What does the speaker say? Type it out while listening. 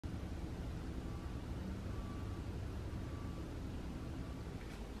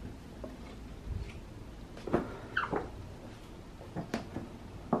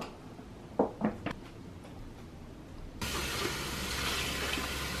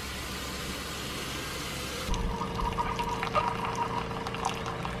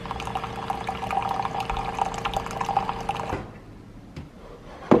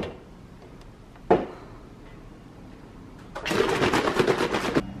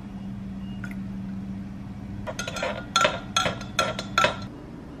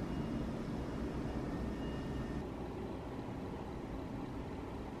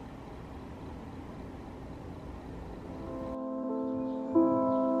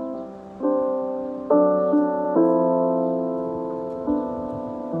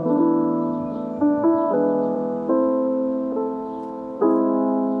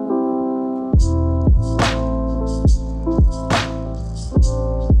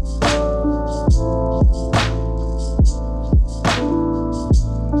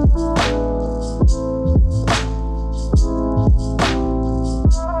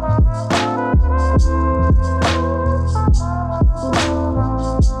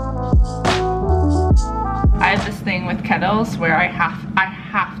thing with kettles where I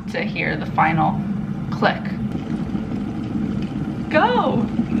have to hear the final click. Go!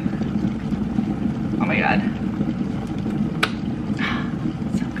 Oh my god.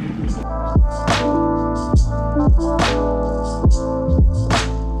 So good.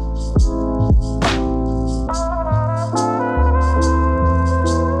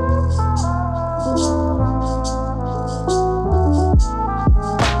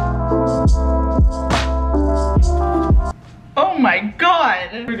 Oh my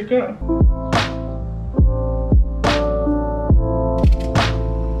god! Where'd it go?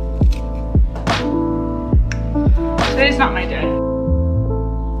 Today's not my day.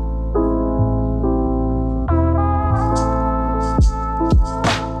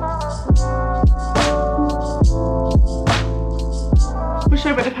 Wish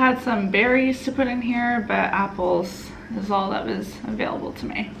I would have had some berries to put in here, but apples is all that was available to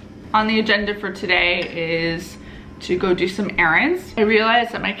me. On the agenda for today is to go do some errands. I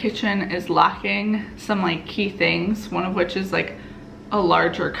realized that my kitchen is lacking some like key things, one of which is like a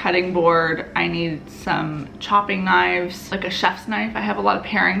larger cutting board. I need some chopping knives, like a chef's knife. I have a lot of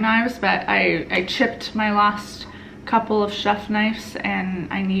paring knives, but I chipped my last couple of chef knives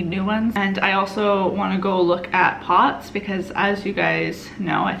and I need new ones. And I also want to go look at pots because, as you guys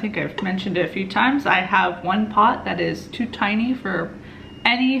know, I think I've mentioned it a few times, I have one pot that is too tiny for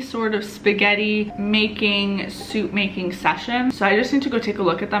any sort of spaghetti making, soup making session. So I just need to go take a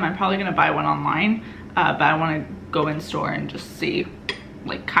look at them. I'm probably gonna buy one online, but I want to go in store and just see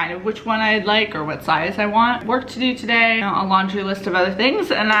like kind of which one I'd like or what size I want. Work to do today, a laundry list of other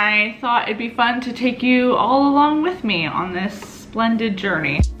things, and I thought it'd be fun to take you all along with me on this splendid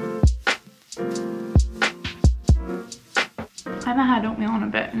journey. I haven't had oatmeal in a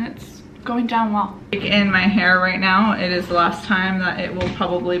bit and it's going down well. In my hair right now, it is the last time that it will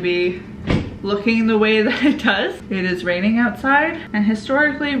probably be looking the way that it does. It is raining outside, and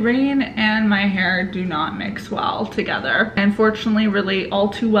historically rain and my hair do not mix well together. Unfortunately, relate all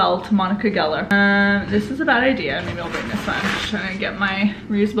too well to Monica Geller. This is a bad idea. Maybe I'll bring this on. I'm just trying to get my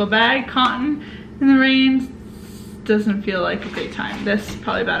reusable bag. Cotton in the rain doesn't feel like a great time. This is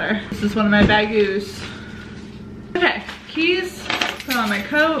probably better. This is one of my bagoos. Okay, keys, put on my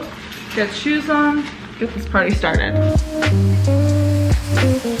coat, get shoes on, get this party started.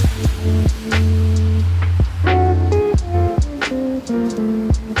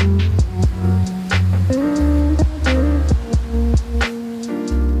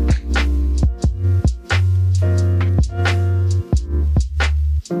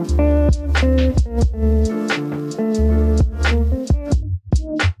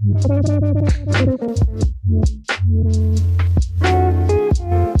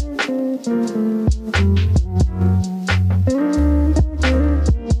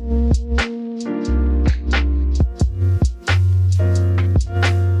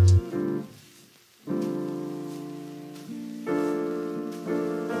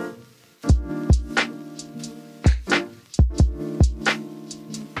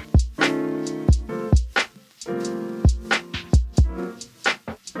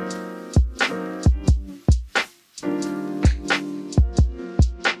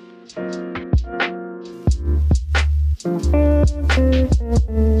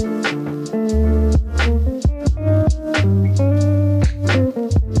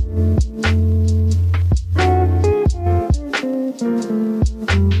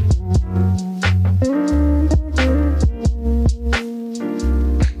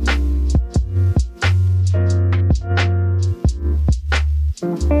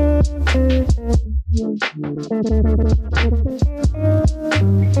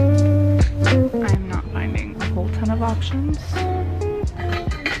 I'm not finding a whole ton of options.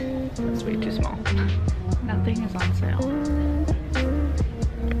 That's way too small. Nothing is on sale.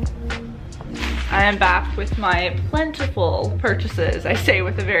 I am back with my plentiful purchases. I say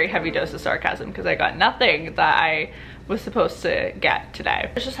with a very heavy dose of sarcasm because I got nothing that I was supposed to get today.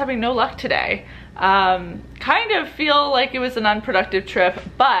 I was just having no luck today. Kind of feel like it was an unproductive trip,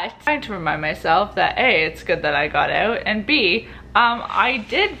 but trying to remind myself that A, it's good that I got out, and B, I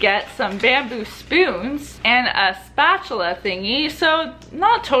did get some bamboo spoons and a spatula thingy, so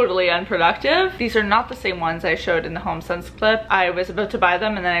not totally unproductive. These are not the same ones I showed in the Home Sense clip. I was about to buy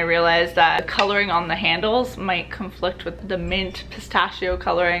them and then I realized that the coloring on the handles might conflict with the mint pistachio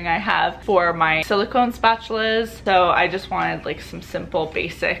coloring I have for my silicone spatulas, so I just wanted like some simple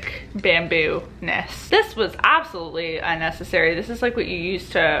basic bamboo-ness. This was absolutely unnecessary. This is like what you use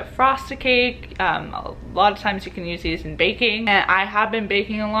to frost a cake, A lot of times you can use these in baking, and I have been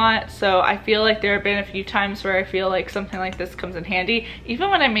baking a lot, so I feel like there have been a few times where I feel like something like this comes in handy. Even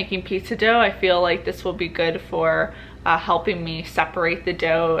when I'm making pizza dough, I feel like this will be good for helping me separate the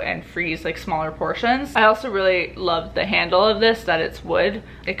dough and freeze like smaller portions. I also really love the handle of this, that it's wood.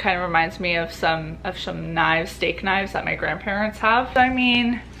 It kind of reminds me of some knives, steak knives that my grandparents have. I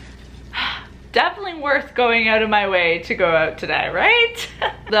mean, definitely worth going out of my way to go out today, right?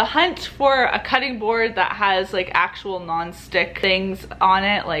 The hunt for a cutting board that has like actual non-stick things on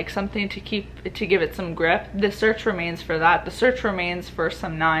it, like something to give it some grip, the search remains for that. The search remains for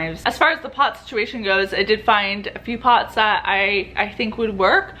some knives. As far as the pot situation goes, I did find a few pots that I think would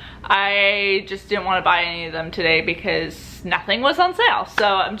work. I just didn't want to buy any of them today because nothing was on sale, so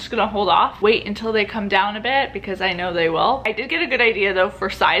I'm just gonna hold off, wait until they come down a bit, because I know they will. I did get a good idea though for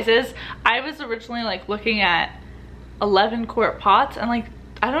sizes. I was originally like looking at 11 quart pots, and like,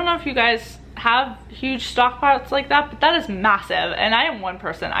 I don't know if you guys have huge stock pots like that, but that is massive, and I am one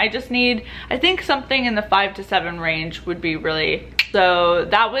person. I just need, I think something in the 5 to 7 range would be really, so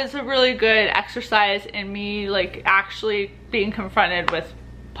that was a really good exercise in me like actually being confronted with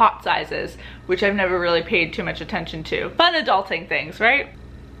pot sizes, which I've never really paid too much attention to. Fun adulting things, right?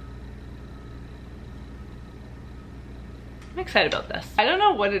 I'm excited about this. I don't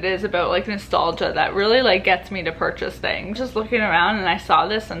know what it is about like nostalgia that really like gets me to purchase things. Just looking around and I saw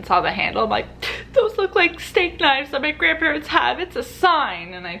this and saw the handle, I'm like, those look like steak knives that my grandparents have. It's a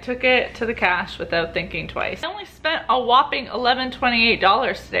sign. And I took it to the cash without thinking twice. I only spent a whopping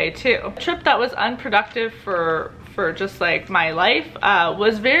 $11.28 today too. A trip that was unproductive for just like my life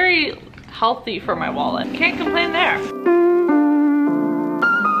was very healthy for my wallet. Can't complain there.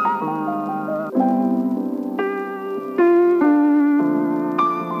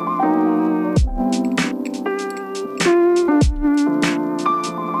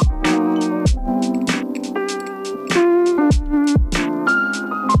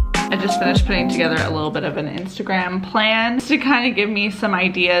 Finished putting together a little bit of an Instagram plan to kind of give me some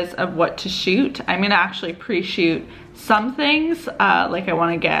ideas of what to shoot. I'm gonna actually pre-shoot some things, like I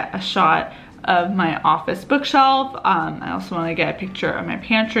want to get a shot of my office bookshelf. I also want to get a picture of my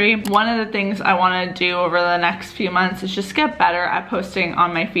pantry. One of the things I want to do over the next few months is just get better at posting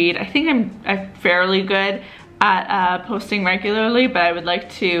on my feed. I think I'm fairly good at posting regularly, but I would like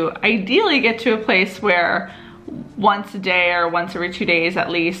to ideally get to a place where once a day or once every 2 days at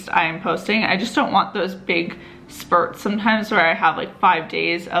least I'm posting. I just don't want those big spurts sometimes where I have like 5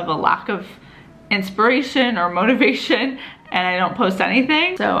 days of a lack of inspiration or motivation and I don't post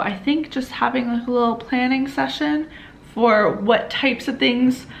anything. So I think just having like a little planning session for what types of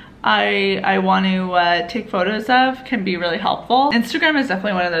things I want to take photos of can be really helpful. Instagram is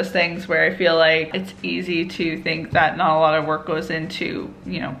definitely one of those things where I feel like it's easy to think that not a lot of work goes into,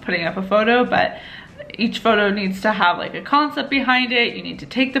 you know, putting up a photo, but each photo needs to have like a concept behind it. You need to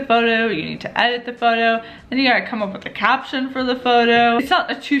take the photo, you need to edit the photo, then you gotta come up with a caption for the photo. It's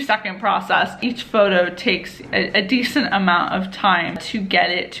not a 2-second process. Each photo takes a decent amount of time to get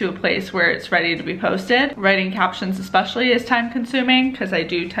it to a place where it's ready to be posted. Writing captions especially is time consuming because I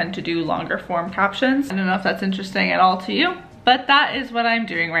do tend to do longer form captions. I don't know if that's interesting at all to you, but that is what I'm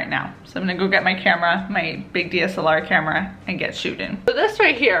doing right now. So I'm gonna go get my camera, my big DSLR camera, and get shooting. So this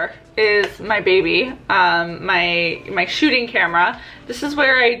right here is my baby, my shooting camera. This is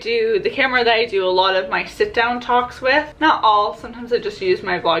where I do, the camera that I do a lot of my sit down talks with. Not all, sometimes I just use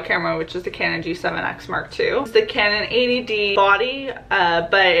my vlog camera, which is the Canon G7X Mark II. It's the Canon 80D body,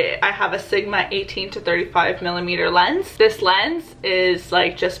 but I have a Sigma 18 to 35 millimeter lens. This lens is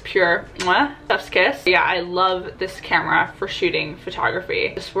like just pure mwah, chef's kiss. Yeah, I love this camera for shooting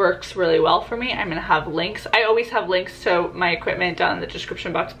photography. This works really well for me. I'm gonna have links. I always have links to my equipment down in the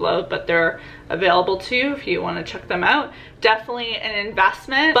description box below, but they're available to you if you want to check them out. Definitely an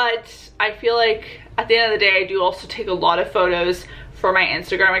investment, but I feel like at the end of the day I do also take a lot of photos for my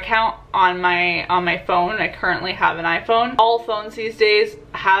Instagram account on my phone. I currently have an iPhone. All phones these days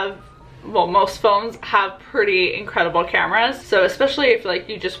have, well, most phones have pretty incredible cameras. So especially if like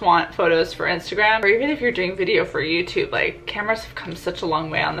you just want photos for Instagram, or even if you're doing video for YouTube, like cameras have come such a long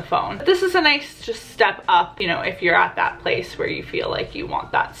way on the phone. But this is a nice just step up, you know, if you're at that place where you feel like you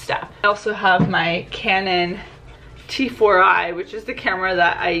want that step. I also have my Canon T4i, which is the camera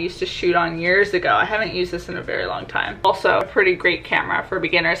that I used to shoot on years ago. I haven't used this in a very long time. Also a pretty great camera for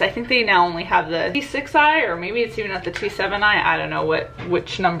beginners. I think they now only have the T6i, or maybe it's even at the T7i. I don't know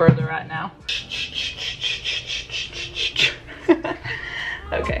which number they're at now.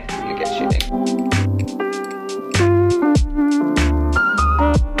 Okay, I'm gonna get shooting.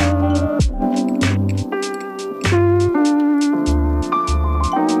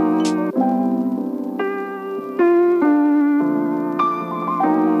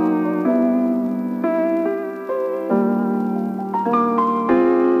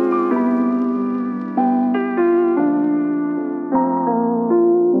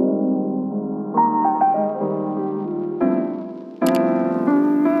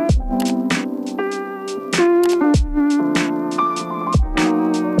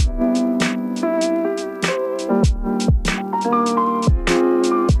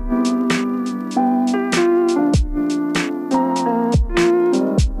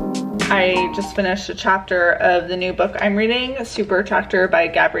 finished a chapter of the new book I'm reading, Super Attractor by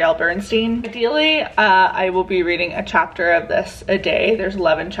Gabrielle Bernstein. Ideally, I will be reading a chapter of this a day. There's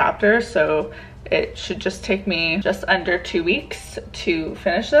 11 chapters, so it should just take me just under 2 weeks to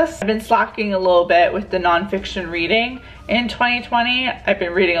finish this. I've been slacking a little bit with the nonfiction reading in 2020. I've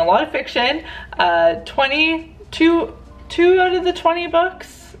been reading a lot of fiction. 2 out of the 20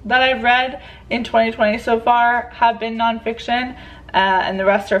 books that I've read in 2020 so far have been nonfiction, and the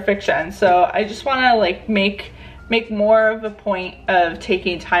rest are fiction. So I just want to like make more of a point of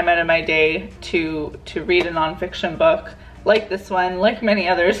taking time out of my day to read a nonfiction book like this one, like many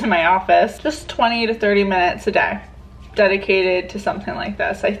others in my office. Just 20 to 30 minutes a day dedicated to something like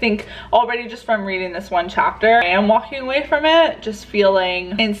this. I think already just from reading this one chapter, I am walking away from it just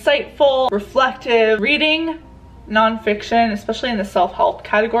feeling insightful, reflective. Reading nonfiction, especially in the self-help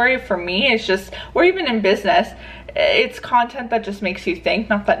category, for me, it's just, or even in business, it's content that just makes you think.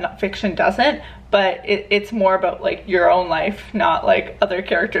 Not that fiction doesn't, but it's more about like your own life, not like other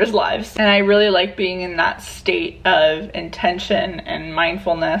characters' lives. And I really like being in that state of intention and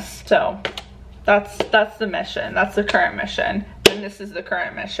mindfulness. So that's the mission. That's the current mission. And this is the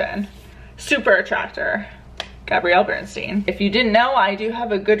current mission. Super Attractor, Gabrielle Bernstein. If you didn't know, I do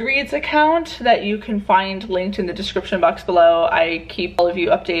have a Goodreads account that you can find linked in the description box below. I keep all of you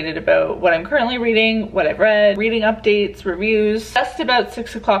updated about what I'm currently reading, what I've read, reading updates, reviews. Just about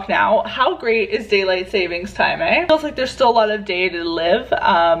 6 o'clock now. How great is daylight savings time, eh? Feels like there's still a lot of day to live,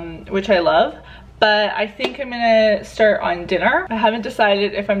 which I love. But I think I'm gonna start on dinner. I haven't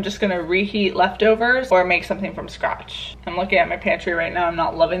decided if I'm just gonna reheat leftovers or make something from scratch. I'm looking at my pantry right now. I'm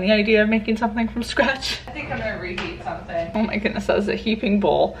not loving the idea of making something from scratch. I think I'm gonna reheat something. Oh my goodness, that was a heaping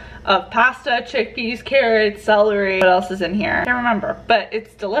bowl of pasta, chickpeas, carrots, celery. What else is in here? I can't remember, but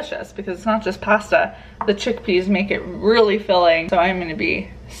it's delicious because it's not just pasta. The chickpeas make it really filling. So I'm gonna be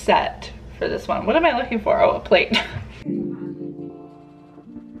set for this one. What am I looking for? Oh, a plate.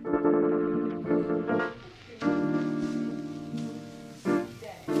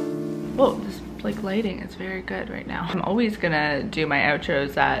 Whoa, this like lighting is very good right now. I'm always gonna do my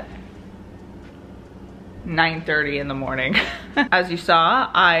outros at 9:30 in the morning. As you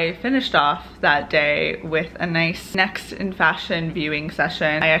saw, I finished off that day with a nice Next in Fashion viewing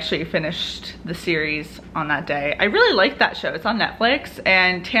session. I actually finished the series on that day. I really like that show. It's on Netflix,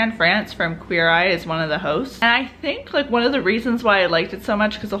 and Tan France from Queer Eye is one of the hosts. And I think like one of the reasons why I liked it so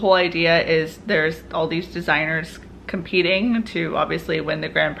much, because the whole idea is there's all these designers competing to obviously win the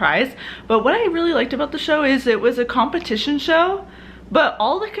grand prize. But what I really liked about the show is it was a competition show, but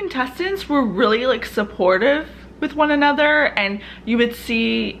all the contestants were really like supportive with one another, and you would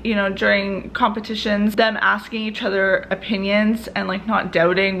see, you know, during competitions, them asking each other opinions and like not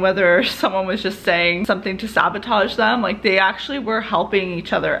doubting whether someone was just saying something to sabotage them. Like they actually were helping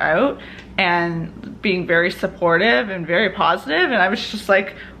each other out and being very supportive and very positive. And I was just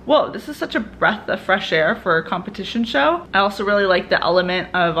like, whoa, this is such a breath of fresh air for a competition show. I also really like the element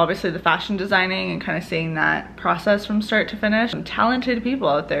of obviously the fashion designing and kind of seeing that process from start to finish. Some talented people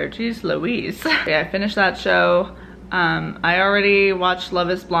out there, geez Louise. Yeah, I finished that show. I already watched Love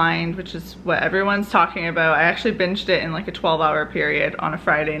is Blind, which is what everyone's talking about. I actually binged it in like a 12-hour period on a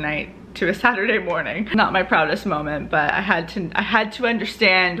Friday night to a Saturday morning. Not my proudest moment, but I had to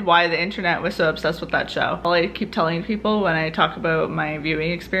understand why the internet was so obsessed with that show. All I keep telling people when I talk about my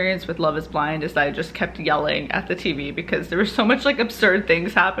viewing experience with Love is Blind is that I just kept yelling at the TV because there was so much like absurd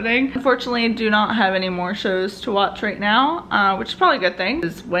things happening. Unfortunately, I do not have any more shows to watch right now, which is probably a good thing,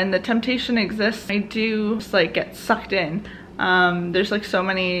 because when the temptation exists, I do just like get sucked in. There's like so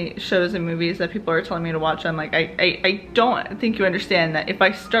many shows and movies that people are telling me to watch. I'm like, I don't think you understand that if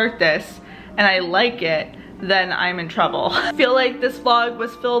I start this and I like it, then I'm in trouble. I feel like this vlog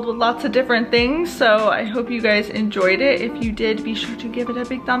was filled with lots of different things, so I hope you guys enjoyed it. If you did, be sure to give it a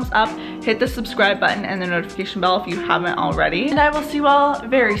big thumbs up, hit the subscribe button and the notification bell if you haven't already, and I will see you all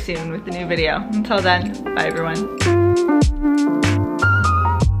very soon with the new video. Until then, bye everyone.